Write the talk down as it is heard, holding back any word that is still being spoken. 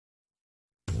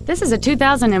This is a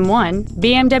 2001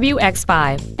 BMW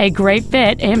X5, a great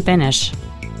fit and finish.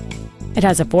 It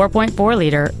has a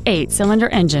 4.4-liter, 8-cylinder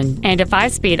engine and a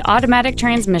 5-speed automatic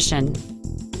transmission.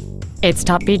 Its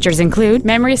top features include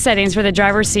memory settings for the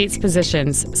driver's seat's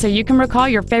positions, so you can recall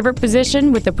your favorite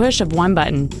position with the push of one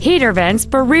button, heater vents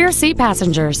for rear seat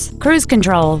passengers, cruise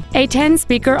control, a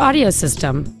 10-speaker audio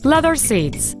system, leather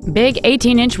seats, big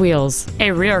 18-inch wheels,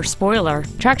 a rear spoiler,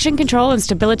 traction control and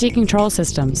stability control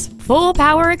systems, full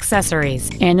power accessories,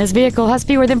 and this vehicle has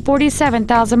fewer than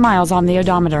 47,000 miles on the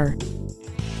odometer.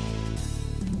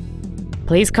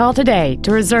 Please call today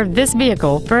to reserve this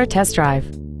vehicle for a test drive.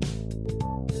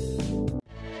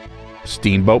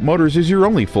 Steamboat Motors is your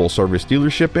only full-service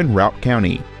dealership in Routt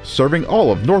County, serving all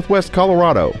of Northwest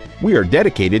Colorado. We are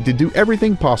dedicated to do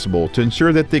everything possible to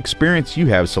ensure that the experience you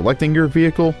have selecting your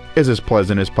vehicle is as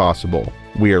pleasant as possible.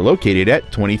 We are located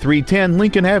at 2310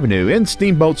 Lincoln Avenue in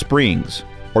Steamboat Springs,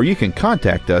 or you can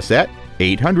contact us at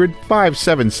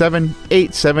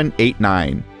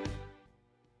 800-577-8789.